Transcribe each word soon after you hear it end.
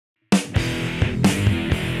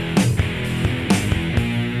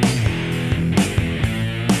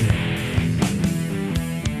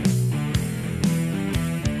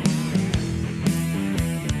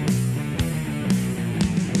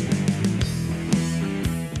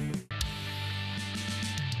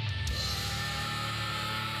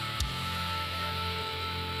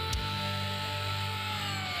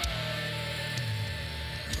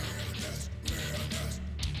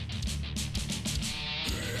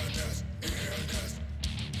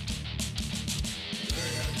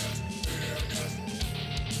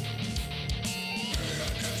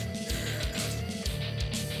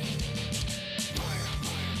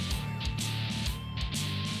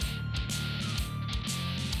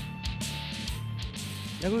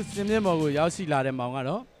ယခုစင်မြင့်မော်ကိုရောက်ရှိလာတဲ့မောင်က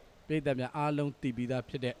တော့ပြည်သက်များအားလုံးတည်ပြီးသား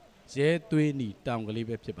ဖြစ်တဲ့ရဲသွေးနီတောင်ကလေး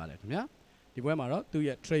ပဲဖြစ်ပါတယ်ခင်ဗျာဒီပွဲမှာတော့သူ့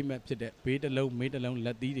ရဲ့ trademark ဖြစ်တဲ့ဘေးတစ်လုံးမေးတစ်လုံးလ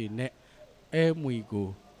က်သီးတွေနဲ့အဲမွေကို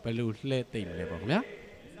ဘယ်လိုလှည့်သိမ့်လဲပေါ့ခင်ဗျာ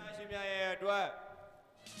စာရှင်များရဲ့အတွက်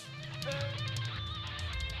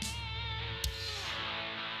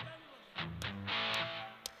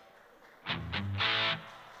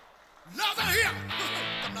လာတာဟိယ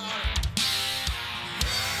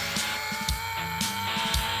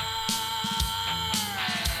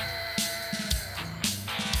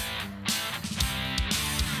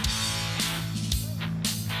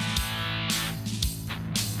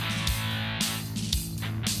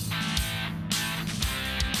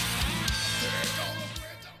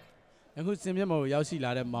အခုစင်မြင့်မော်ကိုရောက်ရှိ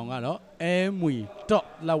လာတဲ့မောင်ကတော့အဲမွေ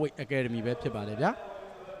 .Laway Academy ပဲဖြစ်ပါတယ်ဗျာ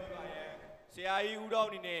ဆရာကြီးဦးတော်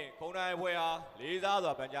အနေနဲ့ခုံတိုင်းပွဲဟာလေးစား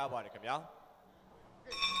စွာပန်ကြားပါတယ်ခင်ဗျာ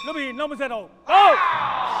လွတ်ပြီနောက်မဆက်တော့ဟုတ်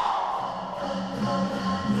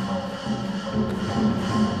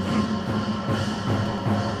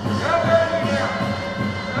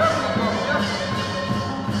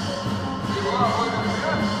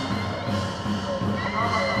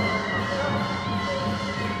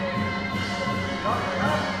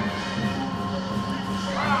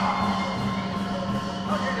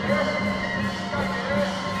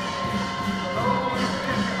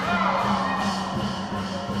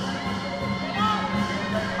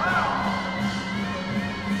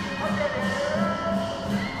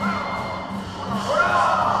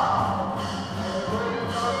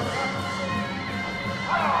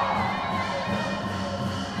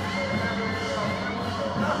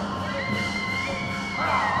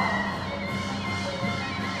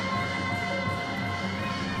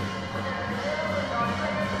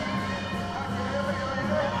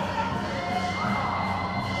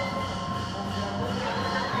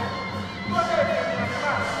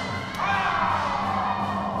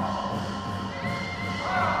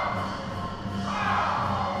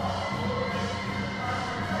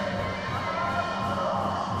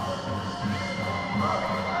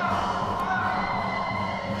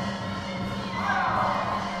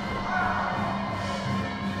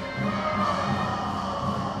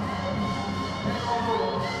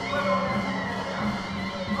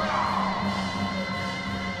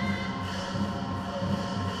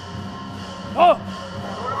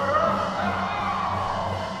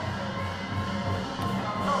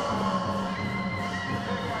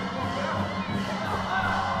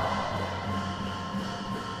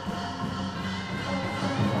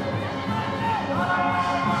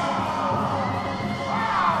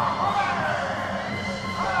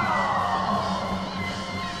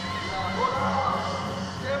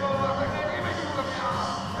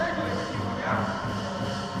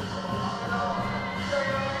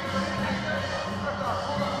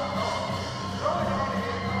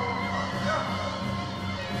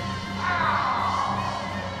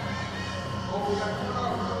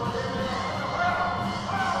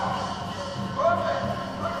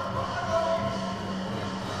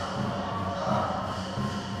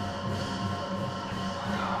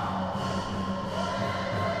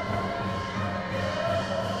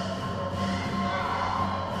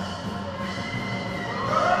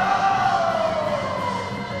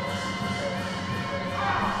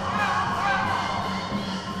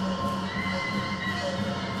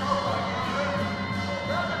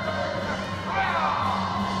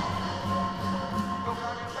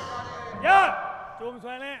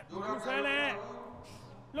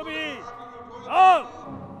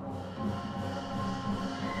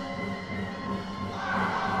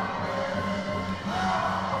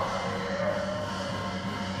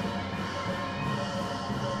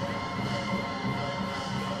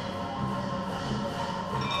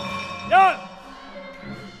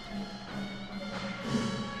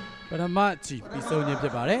ပထမချီပြီးဆုံးခြင်းဖြ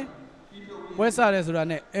စ်ပါတယ်ပွဲစားရဲဆိုတာ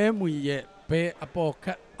နဲ့အဲမွေရဲ့ဘဲအပေါ်ခ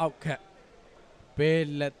တ်အောက်ခတ်ဘဲ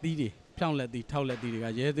လက်သီးတွေဖြောင်းလက်သီးထောက်လက်သီးတွေက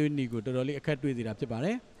ရဲသွေးနီကိုတော်တော်လေးအခက်တွေ့စေတာဖြစ်ပါတ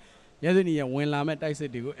ယ်ရဲသွေးနီရဲ့ဝင်လာမဲ့တိုက်စ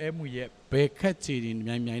စ်တွေကိုအဲမွေရဲ့ဘဲခတ်ချီတွေ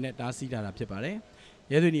မြိုင်မြိုင်နဲ့တားဆီးတာဖြစ်ပါတယ်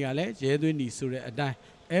ရဲသွေးနီကလည်းရဲသွေးနီဆိုတဲ့အတိုင်း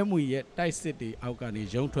အဲမွေရဲ့တိုက်စစ်တွေအောက်ကနေ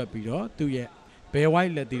ရုံထွက်ပြီးတော့သူ့ရဲ့ဘဲဝို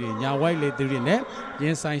က်လက်သီးတွေညာဝိုက်လက်သီးတွေနဲ့ရ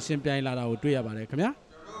င်ဆိုင်ရှင်ပြိုင်လာတာကိုတွေ့ရပါတယ်ခင်ဗျာ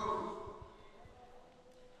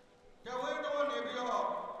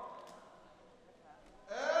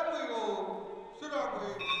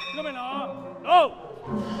လွတ်မယ်နော်ဟုတ်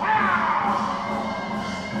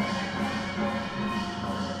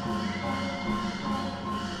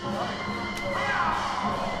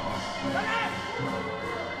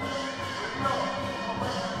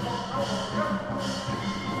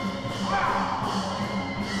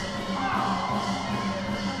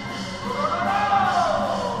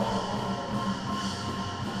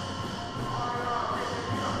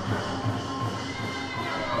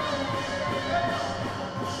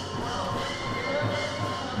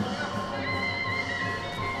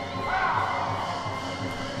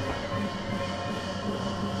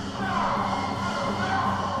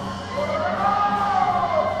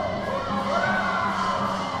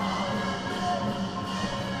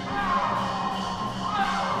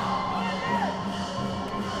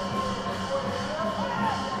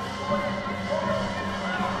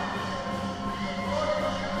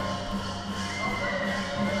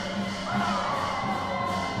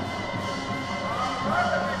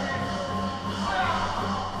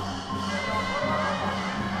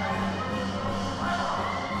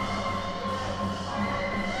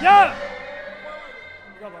呀！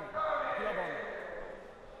不要跑，不要跑。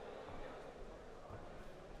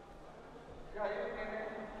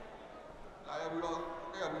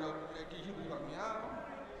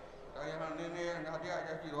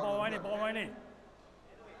跑完你，跑完你。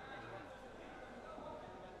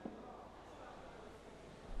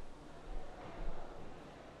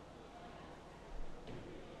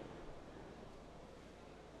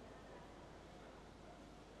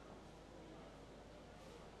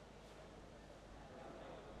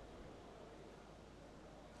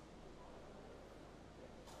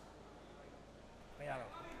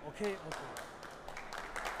OK。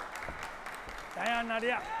大家哪里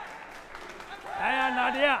呀？大家哪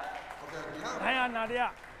里呀？大家哪里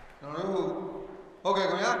呀？ကျွန်တော်တို့ဟုတ်ကဲ့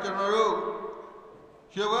ခင်ဗျာကျွန်တော်တို့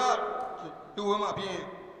ရွှေဘွားသူ့ဝင်းမှာပြင်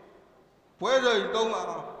ပွဲစုံ3ပါ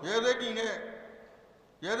ရဲသိတီနဲ့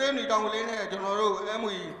ရဲသိနီတောင်ကလေးနဲ့ကျွန်တော်တို့အဲ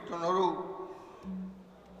မွေကျွန်တော်တို့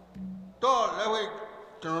တော့လက်ဝဲ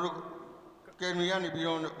ကျွန်တော်တို့ကယ်မီကနေပြီး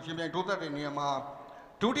တော့ရှင်ပြိုင်ထိုးသက်တဲ့နေရာမှာ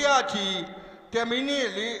ဒုတိယချီ10မိနစ်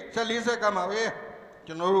14စက္ကန့်မှာပဲ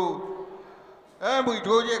ကျွန်တော်တို့အဲမွေ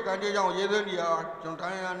ထိုးချက်ကန်ကြေးကြောင့်ရဲသိနီဟာကျွန်တော်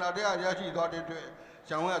တိုင်းနာတဲ့ရရှိသွားတဲ့အတွက်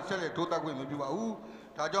ကျောင်းကဆက်လက်ထိုးသက်ခွင့်မပြုပါဘူး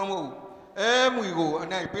ဒါကြောင့်မို့အဲမွေကိုအ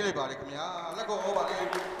နိုင်ပေးလိုက်ပါလေခင်ဗျာလက်ကောဩပါလေ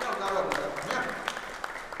ကြောက်သားတော့ခင်ဗျာ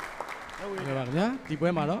ဟုတ်ကဲ့ပါခင်ဗျာဒီပွဲ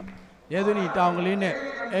မှာတော့ရဲသွင်းဤတောင်ကလေးနဲ့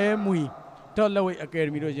အဲမွေတော့လက်ဝိတ်အကယ်ဒ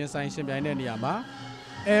မီတို့ရင်ဆိုင်ရှင်ပြိုင်တဲ့နေရာမှာ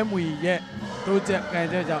အဲမွေရဲ့တိုးချက်ကန်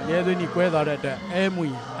ချက်ကြောင့်ရဲသွင်းဤကွဲသွားတဲ့အတွက်အဲမွေ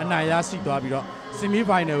အနိုင်ရရှိသွားပြီးတော့ဆီမီ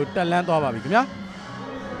ဖိုင်နယ်ကိုတက်လန်းသွားပါပြီခင်ဗျာ